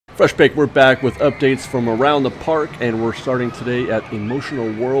Fresh Bake, we're back with updates from around the park, and we're starting today at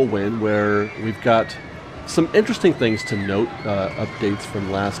Emotional Whirlwind, where we've got some interesting things to note, updates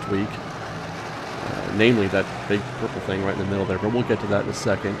from last week, namely that big purple thing right in the middle there, but we'll get to that in a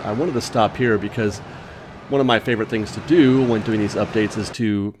second. I wanted to stop here because one of my favorite things to do when doing these updates is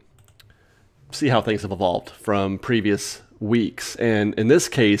to see how things have evolved from previous weeks, and in this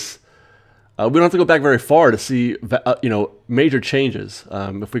case, we don't have to go back very far to see, major changes.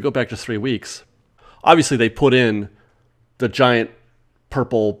 If we go back just 3 weeks, obviously they put in the giant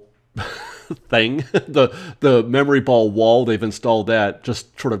purple thing, the memory ball wall. They've installed that,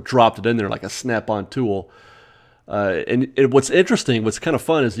 just sort of dropped it in there like a snap-on tool. And what's interesting, what's kind of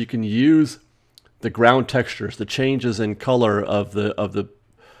fun, is you can use the ground textures, the changes in color of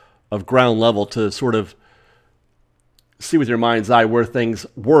ground level to sort of see with your mind's eye where things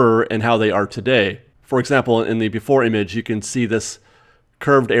were and how they are today. For example, in the before image, you can see this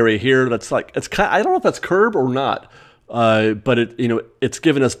curved area here. That's like, it's kind of, I don't know if that's curved or not, but it's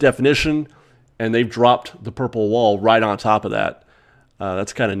given us definition, and they've dropped the purple wall right on top of that.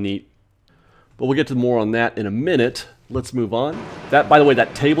 That's kind of neat. But we'll get to more on that in a minute. Let's move on. That, by the way,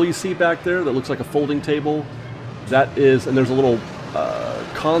 that table you see back there that looks like a folding table, that is, and there's a little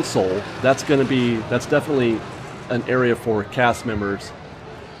console. That's definitely an area for cast members,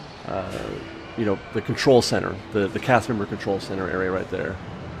 the control center, the cast member control center area right there.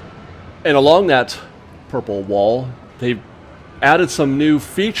 And along that purple wall, they've added some new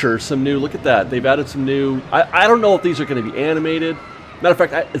features, look at that. They've added some new, I don't know if these are going to be animated. Matter of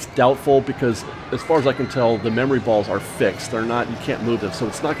fact, it's doubtful because as far as I can tell, the memory balls are fixed. They're not, you can't move them, so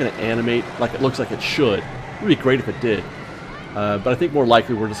it's not going to animate like it looks like it should. It would be great if it did. But I think more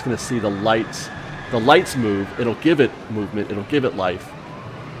likely we're just going to see the lights move. It'll give it movement, it'll give it life,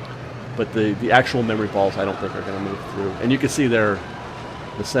 but the actual memory balls I don't think are going to move through. And you can see there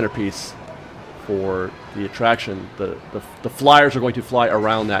the centerpiece for the attraction. The flyers are going to fly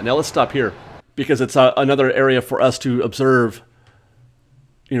around that. Now let's stop here because it's another area for us to observe,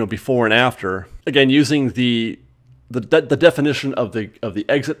 before and after. Again, using the definition of the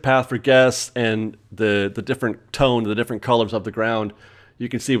exit path for guests and the different tone, the different colors of the ground, you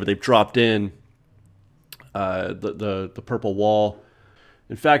can see where they've dropped in the purple wall.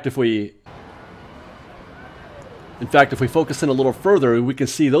 In fact, if we focus in a little further, we can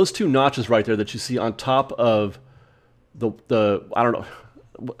see those two notches right there that you see on top of the I don't know,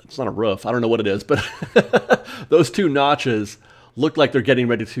 it's not a roof, I don't know what it is, but those two notches look like they're getting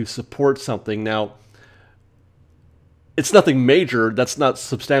ready to support something. Now, it's nothing major, that's not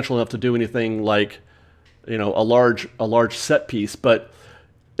substantial enough to do anything like, a large set piece, but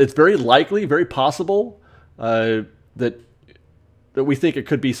it's very likely, very possible that we think it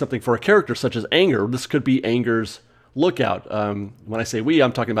could be something for a character such as Anger. This could be Anger's lookout. When I say we,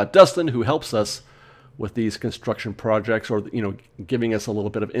 I'm talking about Tustin, who helps us with these construction projects, or giving us a little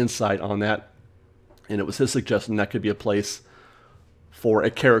bit of insight on that. And it was his suggestion that could be a place for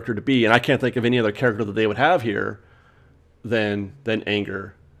a character to be. And I can't think of any other character that they would have here than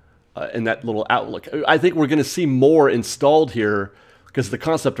Anger in that little outlook. I think we're going to see more installed here, because the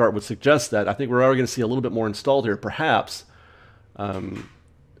concept art would suggest that. I think we're already going to see a little bit more installed here, perhaps.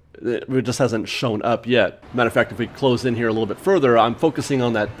 It just hasn't shown up yet. Matter of fact, if we close in here a little bit further, I'm focusing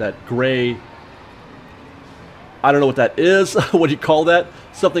on that gray, I don't know what that is. What do you call that?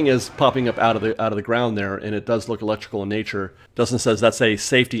 Something is popping up out of the ground there, and it does look electrical in nature. Dustin says that's a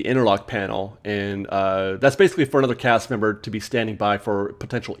safety interlock panel, and that's basically for another cast member to be standing by for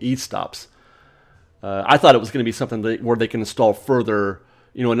potential e-stops. I thought it was going to be something where they can install further,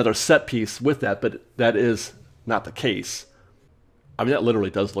 another set piece with that, but that is not the case. I mean, that literally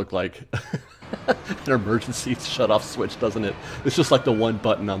does look like an emergency shut-off switch, doesn't it? It's just like the one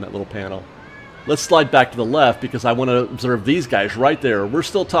button on that little panel. Let's slide back to the left because I want to observe these guys right there. We're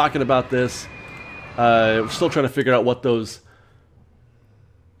still talking about this. We're still trying to figure out what those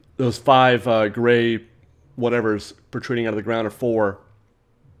 5 gray whatever's protruding out of the ground are for.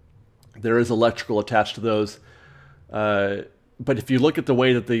 There is electrical attached to those. But if you look at the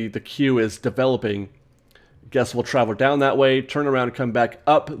way that the queue is developing, guests will travel down that way, turn around and come back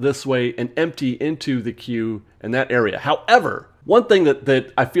up this way and empty into the queue in that area. However, one thing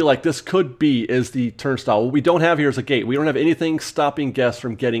that I feel like this could be is the turnstile. What we don't have here is a gate. We don't have anything stopping guests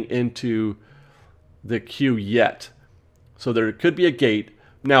from getting into the queue yet. So there could be a gate.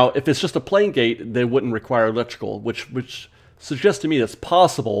 Now, if it's just a plain gate, they wouldn't require electrical, which suggests to me it's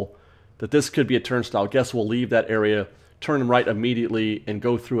possible that this could be a turnstile. Guests will leave that area, turn right immediately, and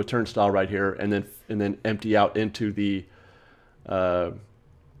go through a turnstile right here, and then empty out into the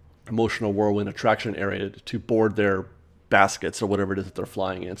Emotional Whirlwind attraction area to board their baskets or whatever it is that they're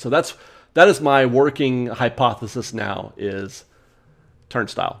flying in. So that is my working hypothesis now, is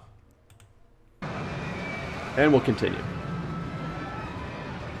turnstile. And we'll continue.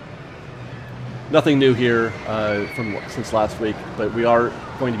 Nothing new here since last week, but we are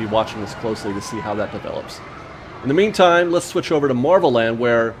going to be watching this closely to see how that develops. In the meantime, let's switch over to Marvel Land,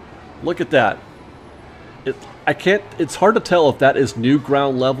 where, look at that. It's hard to tell if that is new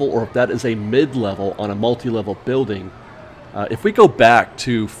ground level or if that is a mid-level on a multi-level building. If we go back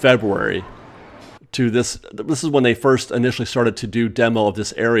to February, to this is when they first initially started to do demo of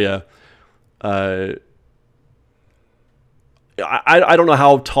this area. I don't know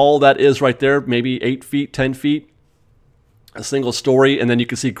how tall that is right there, maybe 8 feet, 10 feet, a single story, and then you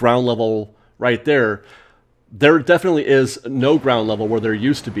can see ground level right there. There definitely is no ground level where there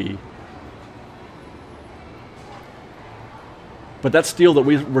used to be. But that steel that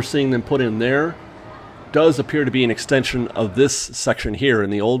we're seeing them put in there does appear to be an extension of this section here in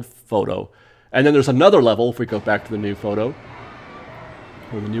the old photo. And then there's another level, if we go back to the new photo,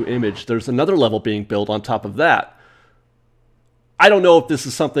 or the new image, there's another level being built on top of that. I don't know if this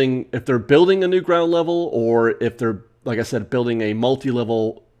is something, if they're building a new ground level, or if they're, like I said, building a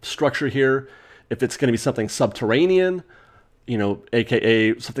multi-level structure here, if it's going to be something subterranean, you know,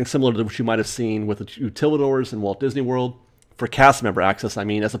 aka something similar to what you might have seen with the utilidors in Walt Disney World, for cast member access, I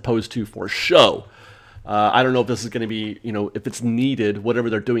mean, as opposed to for show. I don't know if this is going to be, you know, if it's needed, whatever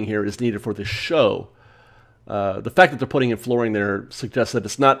they're doing here is needed for the show. The fact that they're putting in flooring there suggests that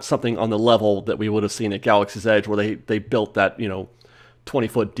it's not something on the level that we would have seen at Galaxy's Edge, where they built that, you know,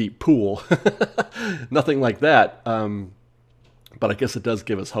 20-foot deep pool. Nothing like that. But I guess it does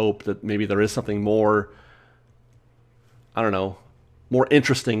give us hope that maybe there is something more, I don't know, more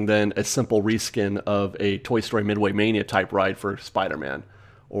interesting than a simple reskin of a Toy Story Midway Mania type ride for Spider-Man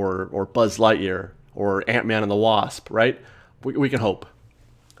or Buzz Lightyear or Ant-Man and the Wasp, right? We can hope.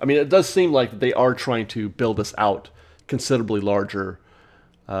 I mean, it does seem like they are trying to build this out considerably larger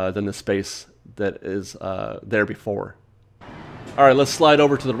than the space that is there before. All right, let's slide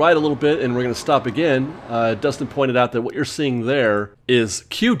over to the right a little bit, and we're going to stop again. Dustin pointed out that what you're seeing there is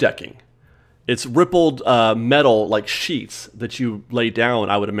queue decking. It's rippled metal, like sheets, that you lay down,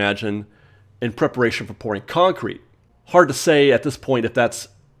 I would imagine, in preparation for pouring concrete. Hard to say at this point if that's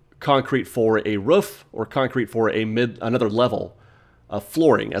concrete for a roof or concrete for another level of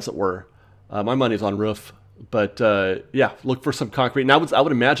flooring, as it were. My money's on roof, but yeah, look for some concrete. And I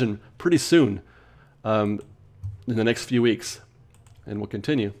would imagine pretty soon, in the next few weeks, and we'll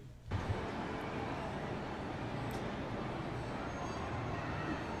continue.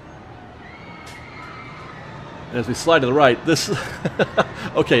 And as we slide to the right, this...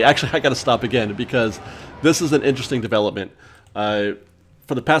 okay, actually, I got to stop again because this is an interesting development.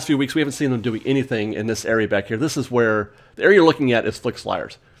 For the past few weeks, we haven't seen them doing anything in this area back here. This is where... the area you're looking at is Flix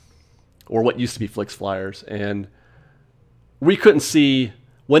Flyers, or what used to be Flix Flyers. And we couldn't see...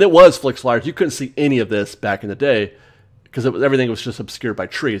 when it was Flix Flyers, you couldn't see any of this back in the day because everything was just obscured by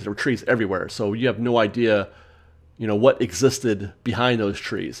trees. There were trees everywhere, so you have no idea, you know, what existed behind those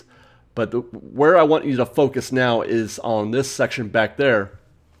trees. But where I want you to focus now is on this section back there,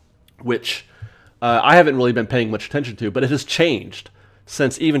 which I haven't really been paying much attention to, but it has changed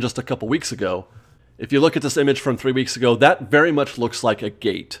since even just a couple weeks ago. If you look at this image from 3 weeks ago, that very much looks like a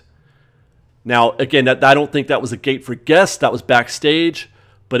gate. Now, again, I don't think that was a gate for guests. That was backstage,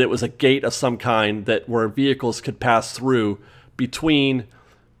 but it was a gate of some kind where vehicles could pass through between,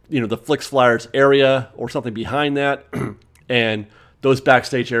 you know, the Flix Flyers area or something behind that and those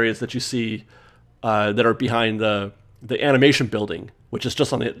backstage areas that you see that are behind the animation building, which is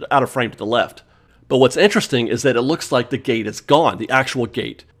just on the outer frame to the left. But what's interesting is that it looks like the gate is gone, the actual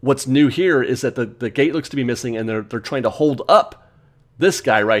gate. What's new here is that the gate looks to be missing, and they're trying to hold up this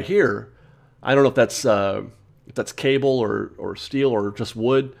guy right here. I don't know if that's cable or steel or just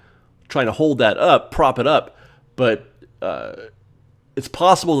wood, trying to hold that up, prop it up. But it's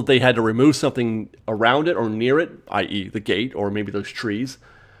possible that they had to remove something around it or near it, i.e. the gate or maybe those trees,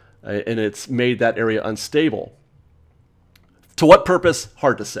 and it's made that area unstable. To what purpose?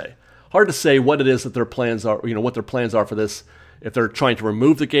 Hard to say. Hard to say what it is that their plans are, you know, what their plans are for this, if they're trying to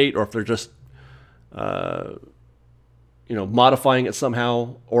remove the gate or if they're just, you know, modifying it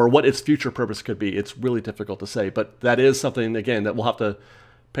somehow, or what its future purpose could be. It's really difficult to say, but that is something, again, that we'll have to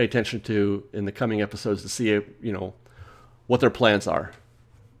pay attention to in the coming episodes to see, you know, what their plans are.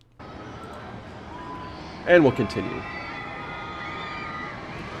 And we'll continue.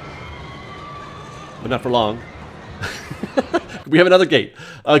 But not for long. We have another gate.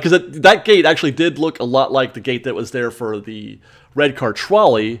 Because that gate actually did look a lot like the gate that was there for the red car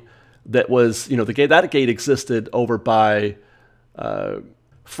trolley that was, you know, the gate, that gate existed over by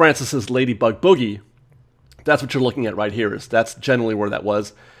Francis's Ladybug Boogie. That's what you're looking at right here. That's generally where that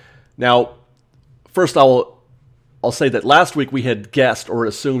was. Now, first I'll say that last week we had guessed or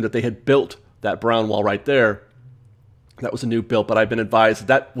assumed that they had built that brown wall right there. That was a new build, but I've been advised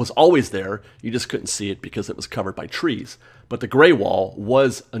that was always there. You just couldn't see it because it was covered by trees. But the gray wall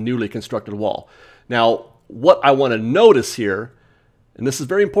was a newly constructed wall. Now, what I want to notice here, and this is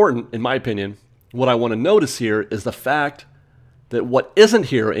very important in my opinion, what I want to notice here is the fact that what isn't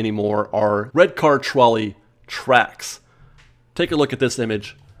here anymore are red car trolley tracks. Take a look at this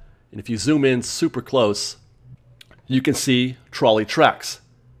image, and if you zoom in super close, you can see trolley tracks.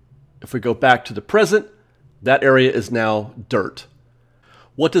 If we go back to the present, that area is now dirt.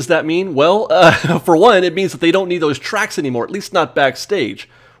 What does that mean? Well, for one, it means that they don't need those tracks anymore, at least not backstage,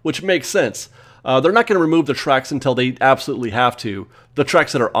 which makes sense. They're not going to remove the tracks until they absolutely have to. The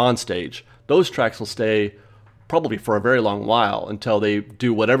tracks that are on stage, those tracks will stay probably for a very long while until they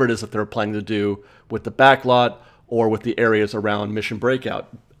do whatever it is that they're planning to do with the back lot or with the areas around Mission Breakout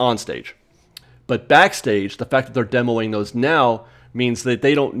on stage. But backstage, the fact that they're demoing those now means that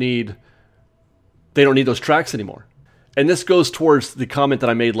they don't need those tracks anymore. And this goes towards the comment that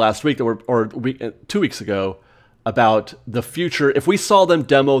I made last week, or 2 weeks ago, about the future. If we saw them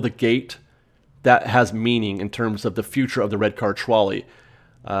demo the gate, that has meaning in terms of the future of the red car trolley.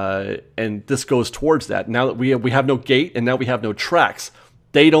 And this goes towards that. Now that we have no gate and now we have no tracks,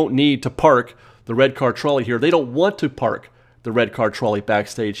 they don't need to park the red car trolley here. They don't want to park the red car trolley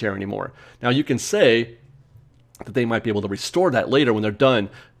backstage here anymore. Now you can say that they might be able to restore that later when they're done.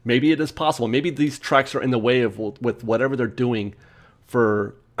 Maybe it is possible. Maybe these tracks are in the way of with whatever they're doing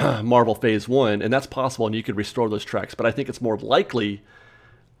for Marvel Phase 1, and that's possible, and you could restore those tracks. But I think it's more likely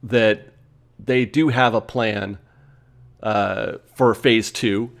that they do have a plan for Phase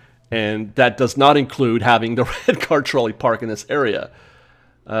 2, and that does not include having the red car trolley park in this area.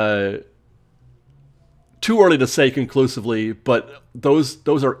 Too early to say conclusively, but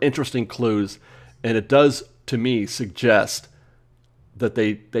those are interesting clues, and it does, to me, suggest that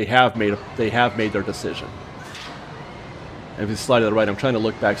they have made their decision. And if you slide to the right, I'm trying to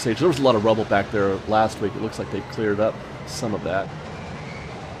look backstage. There was a lot of rubble back there last week. It looks like they cleared up some of that.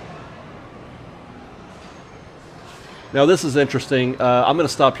 Now this is interesting. I'm going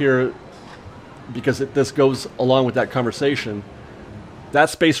to stop here because this goes along with that conversation. That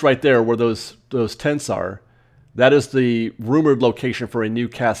space right there where those tents are, that is the rumored location for a new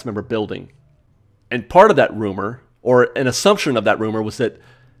cast member building. And part of that rumor, or an assumption of that rumor, was that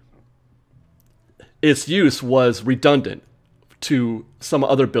its use was redundant to some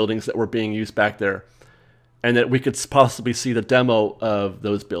other buildings that were being used back there, and that we could possibly see the demo of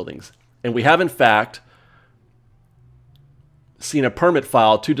those buildings. And we have, in fact, seen a permit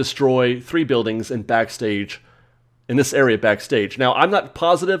filed to destroy 3 buildings in this area backstage. Now, I'm not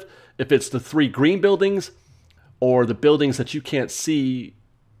positive if it's the 3 green buildings or the buildings that you can't see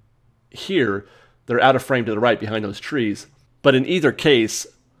here. They're out of frame to the right behind those trees. But in either case,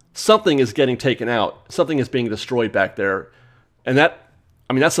 something is getting taken out. Something is being destroyed back there. And that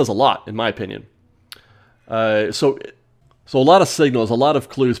says a lot, in my opinion. So a lot of signals, a lot of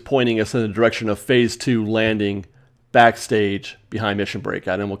clues pointing us in the direction of Phase 2 landing backstage behind Mission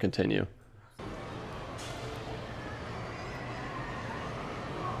Breakout, and we'll continue.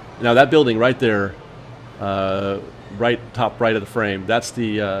 Now that building right there, top right of the frame, that's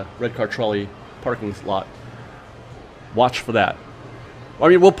the red car trolley parking lot. Watch for that. I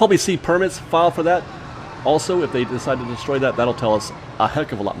mean, we'll probably see permits filed for that. Also, if they decide to destroy that, that'll tell us a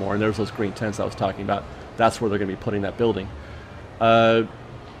heck of a lot more. And there's those green tents I was talking about. That's where they're going to be putting that building. You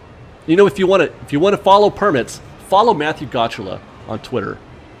know, if you want to follow permits, follow Matthew Gotchula on Twitter.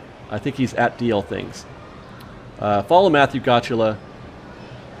 I think he's at DL Things. Follow Matthew Gotchula.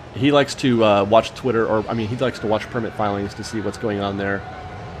 He likes to watch Twitter, he likes to watch permit filings to see what's going on there.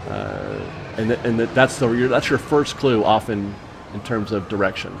 And that's your first clue often in terms of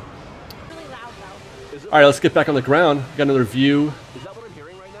direction. All right, let's get back on the ground. Got another view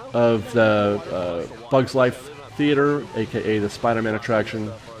of the Bugs Life Theater, aka the Spider-Man attraction.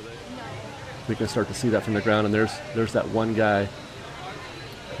 We can start to see that from the ground, and there's that one guy.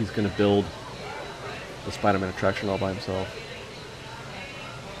 He's going to build the Spider-Man attraction all by himself.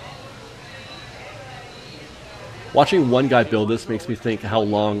 Watching one guy build this makes me think how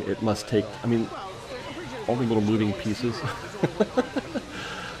long it must take. I mean, all the little moving pieces.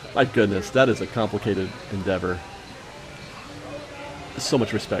 My goodness, that is a complicated endeavor. So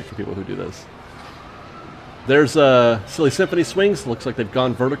much respect for people who do this. There's Silly Symphony Swings. Looks like they've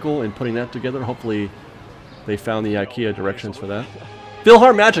gone vertical in putting that together. Hopefully they found the IKEA directions for that.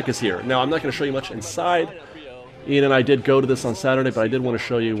 Magic is here. Now, I'm not going to show you much inside. Ian and I did go to this on Saturday, but I did want to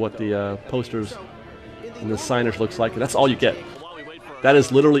show you what the posters and the signage looks like. And that's all you get. That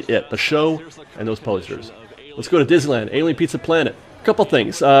is literally it. The show and those posters. Let's go to Disneyland. Alien Pizza Planet. A couple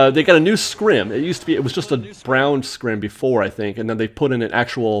things. They got a new scrim. It was just a brown scrim before, I think, and then they put in an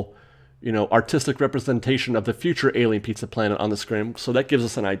actual, you know, artistic representation of the future Alien Pizza Planet on the scrim. So that gives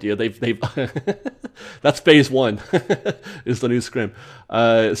us an idea. They've that's phase 1 is the new scrim.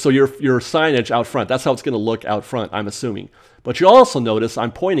 So your signage out front. That's how it's going to look out front, I'm assuming. But you also notice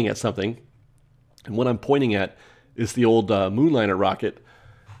I'm pointing at something, and what I'm pointing at is the old Moonliner rocket.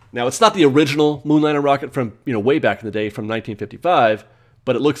 Now, it's not the original Moonliner rocket from, you know, way back in the day from 1955,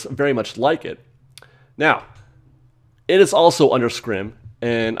 but it looks very much like it. Now, it is also under scrim,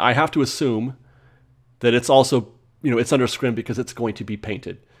 and I have to assume that it's also, you know, it's under scrim because it's going to be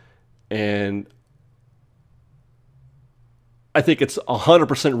painted. And I think it's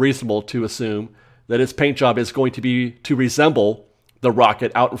 100% reasonable to assume that its paint job is going to be to resemble the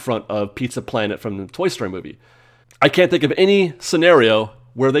rocket out in front of Pizza Planet from the Toy Story movie. I can't think of any scenario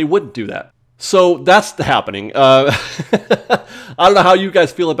where they wouldn't do that. So that's happening. I don't know how you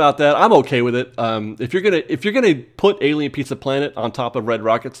guys feel about that. I'm okay with it. If you're gonna put Alien Pizza Planet on top of Red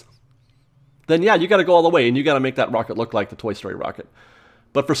Rockets, then yeah, you got to go all the way, and you got to make that rocket look like the Toy Story rocket.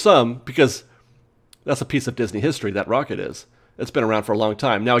 But for some, because that's a piece of Disney history, that rocket is. It's been around for a long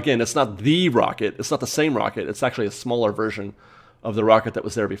time. Now again, it's not the rocket. It's not the same rocket. It's actually a smaller version of the rocket that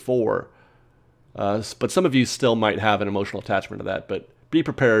was there before. But some of you still might have an emotional attachment to that. But be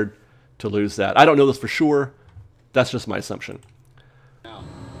prepared to lose that. I don't know this for sure. That's just my assumption.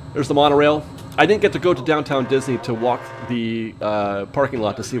 There's the monorail. I didn't get to go to downtown Disney to walk the parking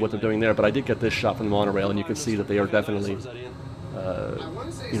lot to see what they're doing there, but I did get this shot from the monorail, and you can see that they are definitely,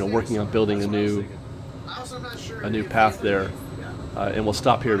 you know, working on building a new path there. And we'll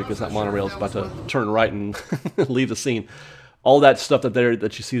stop here because that monorail is about to turn right and leave the scene. All that stuff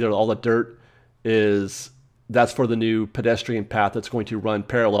that you see there, all the dirt, that's for the new pedestrian path that's going to run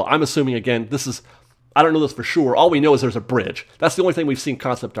parallel. I'm assuming, again, I don't know this for sure. All we know is there's a bridge. That's the only thing we've seen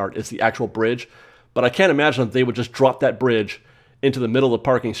concept art is the actual bridge. But I can't imagine that they would just drop that bridge into the middle of the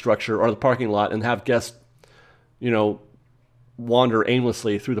parking structure or the parking lot and have guests, you know, wander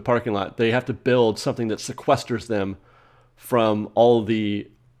aimlessly through the parking lot. They have to build something that sequesters them from all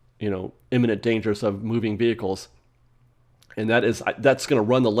the, you know, imminent dangers of moving vehicles. And that's going to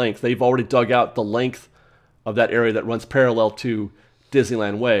run the length. They've already dug out the length of that area that runs parallel to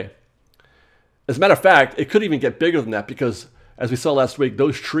Disneyland Way. As a matter of fact, it could even get bigger than that because, as we saw last week,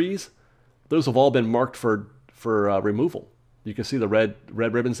 those trees, those have all been marked for removal. You can see the red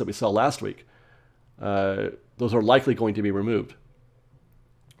ribbons that we saw last week. Those are likely going to be removed,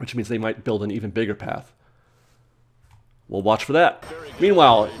 which means they might build an even bigger path. We'll watch for that.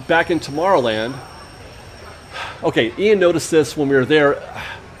 Meanwhile, back in Tomorrowland, okay, Ian noticed this when we were there.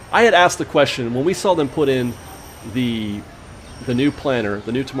 I had asked the question, when we saw them put in the new planner,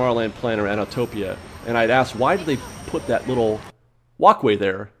 the new Tomorrowland planner at Autopia, and I'd asked, why did they put that little walkway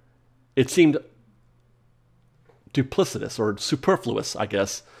there? It seemed duplicitous or superfluous, I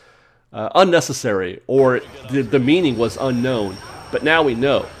guess. Unnecessary, or the meaning was unknown. But now we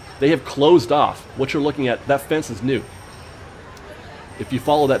know. They have closed off. What you're looking at, that fence is new. If you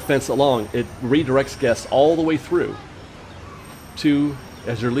follow that fence along, it redirects guests all the way through to,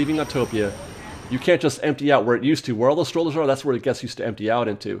 as you're leaving Autopia, you can't just empty out where it used to. Where all the strollers are, that's where the guests used to empty out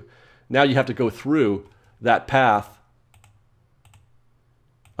into. Now you have to go through that path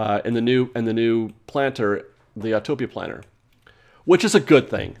in the new planter, the Autopia planner, which is a good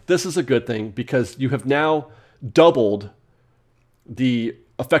thing. This is a good thing because you have now doubled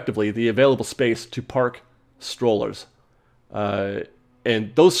effectively the available space to park strollers.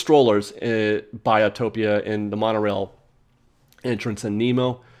 And those strollers by Autopia and the monorail entrance in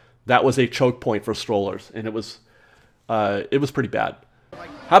Nemo, that was a choke point for strollers, and it was pretty bad.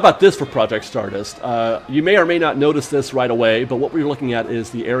 How about this for Project Stardust? You may or may not notice this right away, but what we're looking at is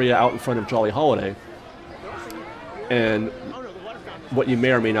the area out in front of Jolly Holiday. And what you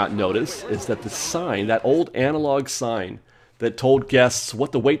may or may not notice is that the sign, that old analog sign that told guests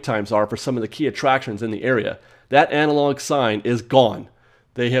what the wait times are for some of the key attractions in the area, that analog sign is gone.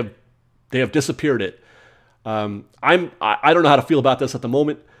 They have disappeared it. I don't know how to feel about this at the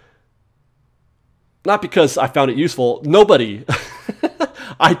moment. Not because I found it useful. Nobody,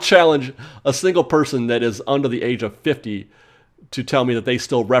 I challenge a single person that is under the age of 50 to tell me that they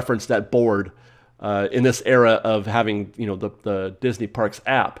still reference that board in this era of having, you know, the Disney Parks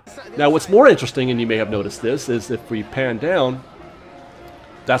app. Now, what's more interesting, and you may have noticed this, is if we pan down,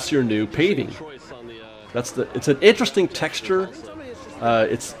 that's your new paving. It's an interesting texture.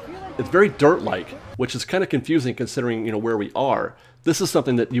 It's very dirt-like, which is kind of confusing considering, you know, where we are. This is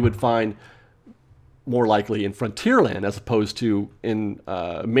something that you would find more likely in Frontierland as opposed to in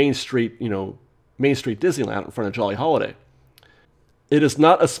Main Street, you know, Main Street Disneyland in front of Jolly Holiday. It is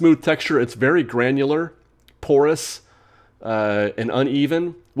not a smooth texture. It's very granular, porous, and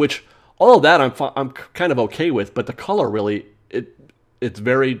uneven, which all of that I'm kind of okay with, but the color really, it's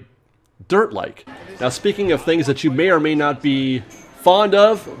very dirt-like. Now, speaking of things that you may or may not be fond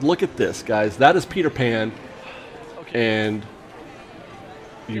of, look at this, guys. That is Peter Pan, and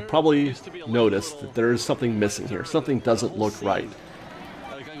you probably noticed that there is something missing here. Something doesn't look right.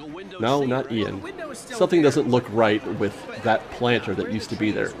 No, not Ian. Something doesn't look right with that planter that used to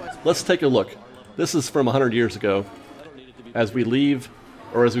be there. Let's take a look. This is from 100 years ago. As we leave,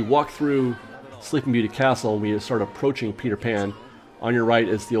 or as we walk through Sleeping Beauty Castle, we start approaching Peter Pan. On your right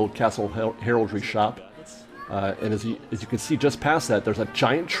is the old castle heraldry shop. And as you can see just past that, there's a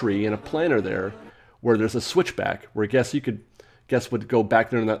giant tree and a planter there where there's a switchback where guess would go back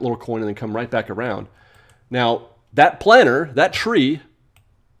there in that little coin and then come right back around. Now, that planter, that tree,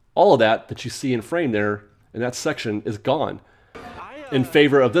 all of that you see in frame there in that section is gone in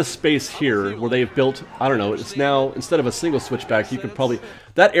favor of this space here where they've built, I don't know, it's now, instead of a single switchback, you could probably,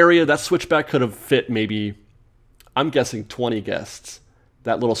 that area, that switchback could have fit maybe, I'm guessing 20 guests,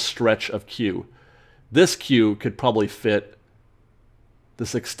 that little stretch of queue. This queue could probably fit,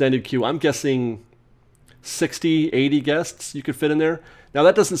 this extended queue, I'm guessing 60, 80 guests you could fit in there. Now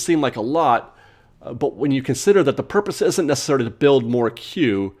that doesn't seem like a lot, but when you consider that the purpose isn't necessarily to build more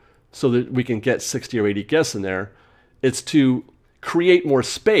queue so that we can get 60 or 80 guests in there, it's to create more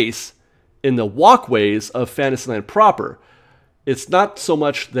space in the walkways of Fantasyland proper. It's not so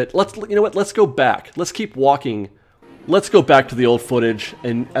much that, you know what, let's go back. Let's keep walking. Let's go back to the old footage,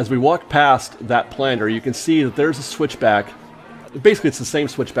 and as we walk past that planter, you can see that there's a switchback. Basically, it's the same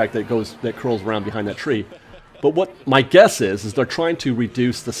switchback that curls around behind that tree. But what my guess is they're trying to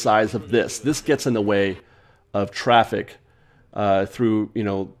reduce the size of this. This gets in the way of traffic through, you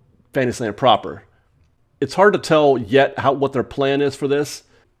know, Fantasyland proper. It's hard to tell yet what their plan is for this,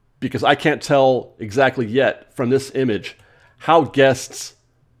 because I can't tell exactly yet from this image how guests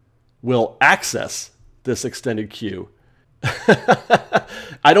will access this extended queue.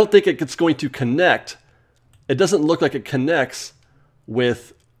 I don't think it's going to connect. It doesn't look like it connects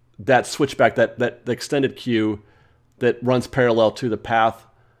with that switchback, that extended queue that runs parallel to the path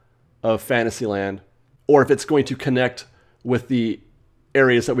of Fantasyland, or if it's going to connect with the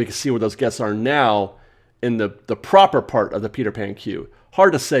areas that we can see where those guests are now in the proper part of the Peter Pan queue.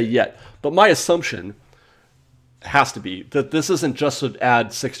 Hard to say yet, but my assumption has to be that this isn't just to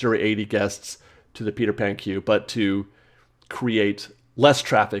add 60 or 80 guests to the Peter Pan queue, but to create less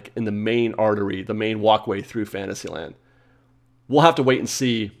traffic in the main artery, the main walkway through Fantasyland. We'll have to wait and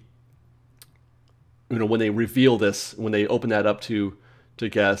see, you know, when they reveal this, when they open that up to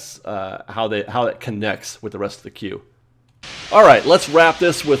guests, how it connects with the rest of the queue. All right, let's wrap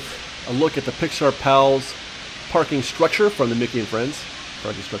this with a look at the Pixar Pals parking structure from the Mickey and Friends.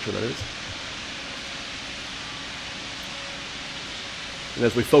 Parking structure, that is. And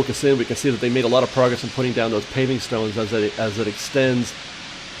as we focus in, we can see that they made a lot of progress in putting down those paving stones as it extends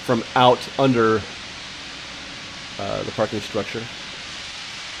from out under the parking structure.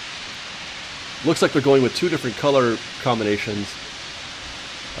 Looks like they're going with two different color combinations,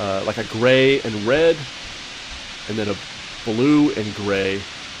 like a gray and red, and then a blue and gray.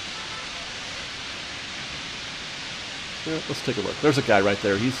 Yeah, let's take a look. There's a guy right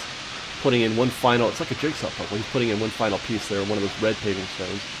there. He's putting in one final, it's like a jigsaw puzzle. He's putting in one final piece there, one of those red paving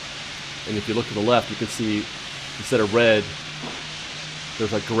stones. And if you look to the left, you can see instead of red,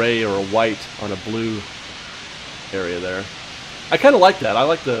 there's a gray or a white on a blue area there. I kind of like that. I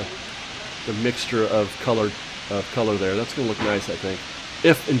like the mixture of color there. That's going to look nice, I think.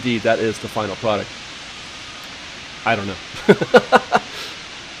 If indeed that is the final product. I don't know.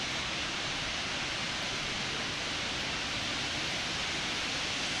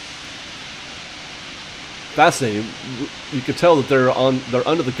 Fascinating. You could tell that they're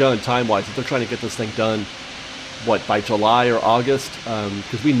under the gun time-wise. That they're trying to get this thing done, what, by July or August?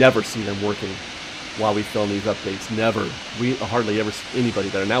 Because we never see them working while we film these updates. Never. We hardly ever see anybody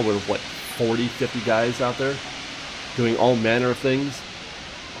there. Now we're, what, 40, 50 guys out there doing all manner of things.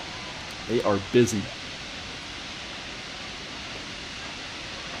 They are busy.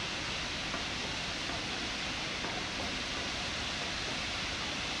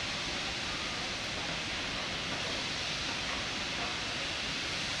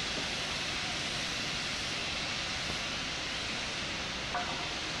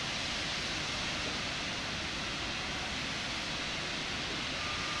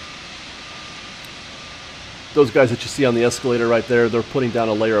 those guys that you see on the escalator right there, they're putting down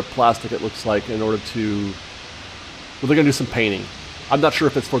a layer of plastic, it looks like, in order to... Well, they're going to do some painting. I'm not sure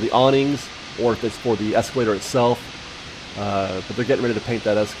if it's for the awnings or if it's for the escalator itself, but they're getting ready to paint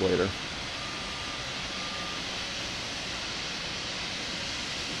that escalator.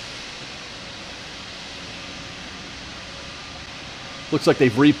 Looks like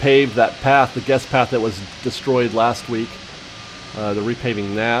they've repaved that path, the guest path that was destroyed last week. They're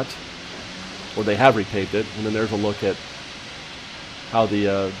repaving that, or they have repaved it. And then there's a look at how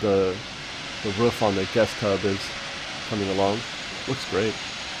the roof on the guest tub is coming along. Looks great.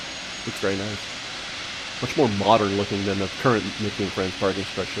 Looks very nice. Much more modern looking than the current Mickey and Friends parking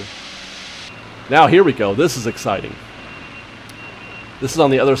structure. Now here we go. This is exciting. This is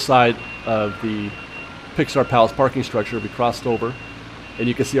on the other side of the Pixar Palace parking structure. We crossed over, and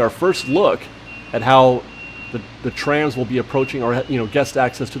you can see our first look at how the trams will be approaching, or guest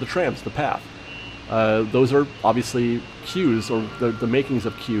access to the trams, the path. Those are obviously queues, or the makings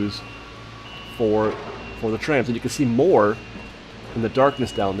of queues for the trams, and you can see more in the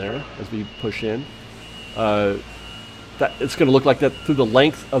darkness down there as we push in. That it's going to look like that through the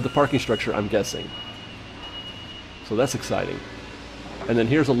length of the parking structure, I'm guessing. So that's exciting. And then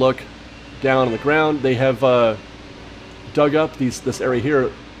here's a look down on the ground. They have dug up this area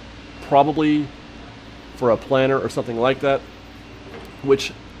here, probably for a planter or something like that,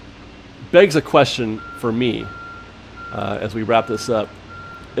 which begs a question for me as we wrap this up.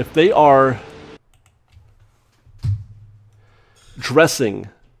 If they are dressing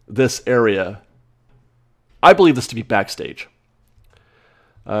this area, I believe this to be backstage.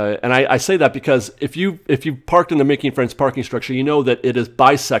 And I say that because if you parked in the Mickey and Friends parking structure, you know that it is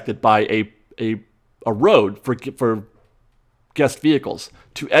bisected by a road for guest vehicles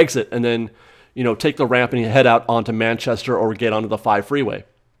to exit and then take the ramp and head out onto Manchester or get onto the 5 freeway.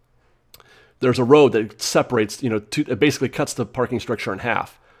 There's a road that separates, it basically cuts the parking structure in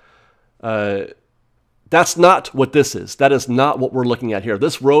half. That's not what this is. That is not what we're looking at here.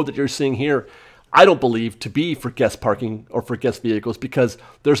 This road that you're seeing here, I don't believe to be for guest parking or for guest vehicles, because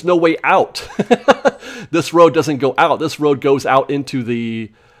there's no way out. This road doesn't go out. This road goes out into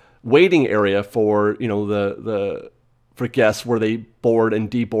the waiting area for, for guests where they board and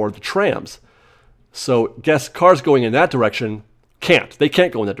deboard the trams. So cars going in that direction they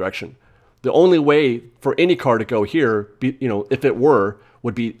can't go in that direction. The only way for any car to go here, if it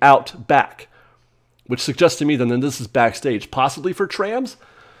would be out back, which suggests to me then this is backstage, possibly for trams.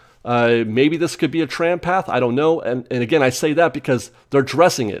 Maybe this could be a tram path. I don't know. And again, I say that because they're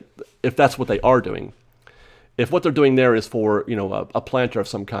dressing it, if that's what they are doing. If what they're doing there is for, a planter of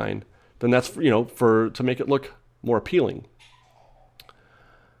some kind, then that's, to make it look more appealing.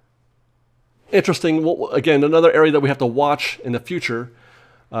 Interesting. Well, again, another area that we have to watch in the future.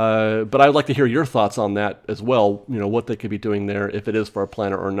 But I'd like to hear your thoughts on that as well. What they could be doing there, if it is for a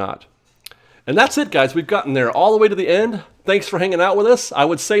planter or not. And that's it, guys. We've gotten there all the way to the end. Thanks for hanging out with us. I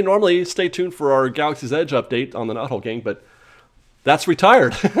would say normally stay tuned for our Galaxy's Edge update on the Knothole Gang, but that's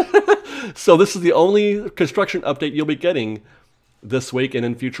retired. So this is the only construction update you'll be getting this week and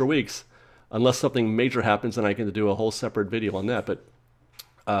in future weeks, unless something major happens and I can do a whole separate video on that. But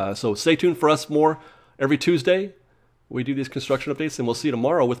so stay tuned for us more every Tuesday. We do these construction updates, and we'll see you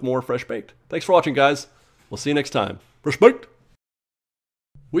tomorrow with more Fresh Baked. Thanks for watching, guys. We'll see you next time. Fresh Baked!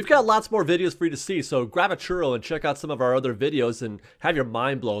 We've got lots more videos for you to see, so grab a churro and check out some of our other videos and have your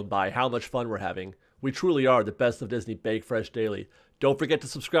mind blown by how much fun we're having. We truly are the best of Disney Bake Fresh Daily. Don't forget to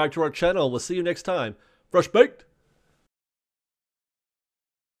subscribe to our channel. We'll see you next time. Fresh Baked!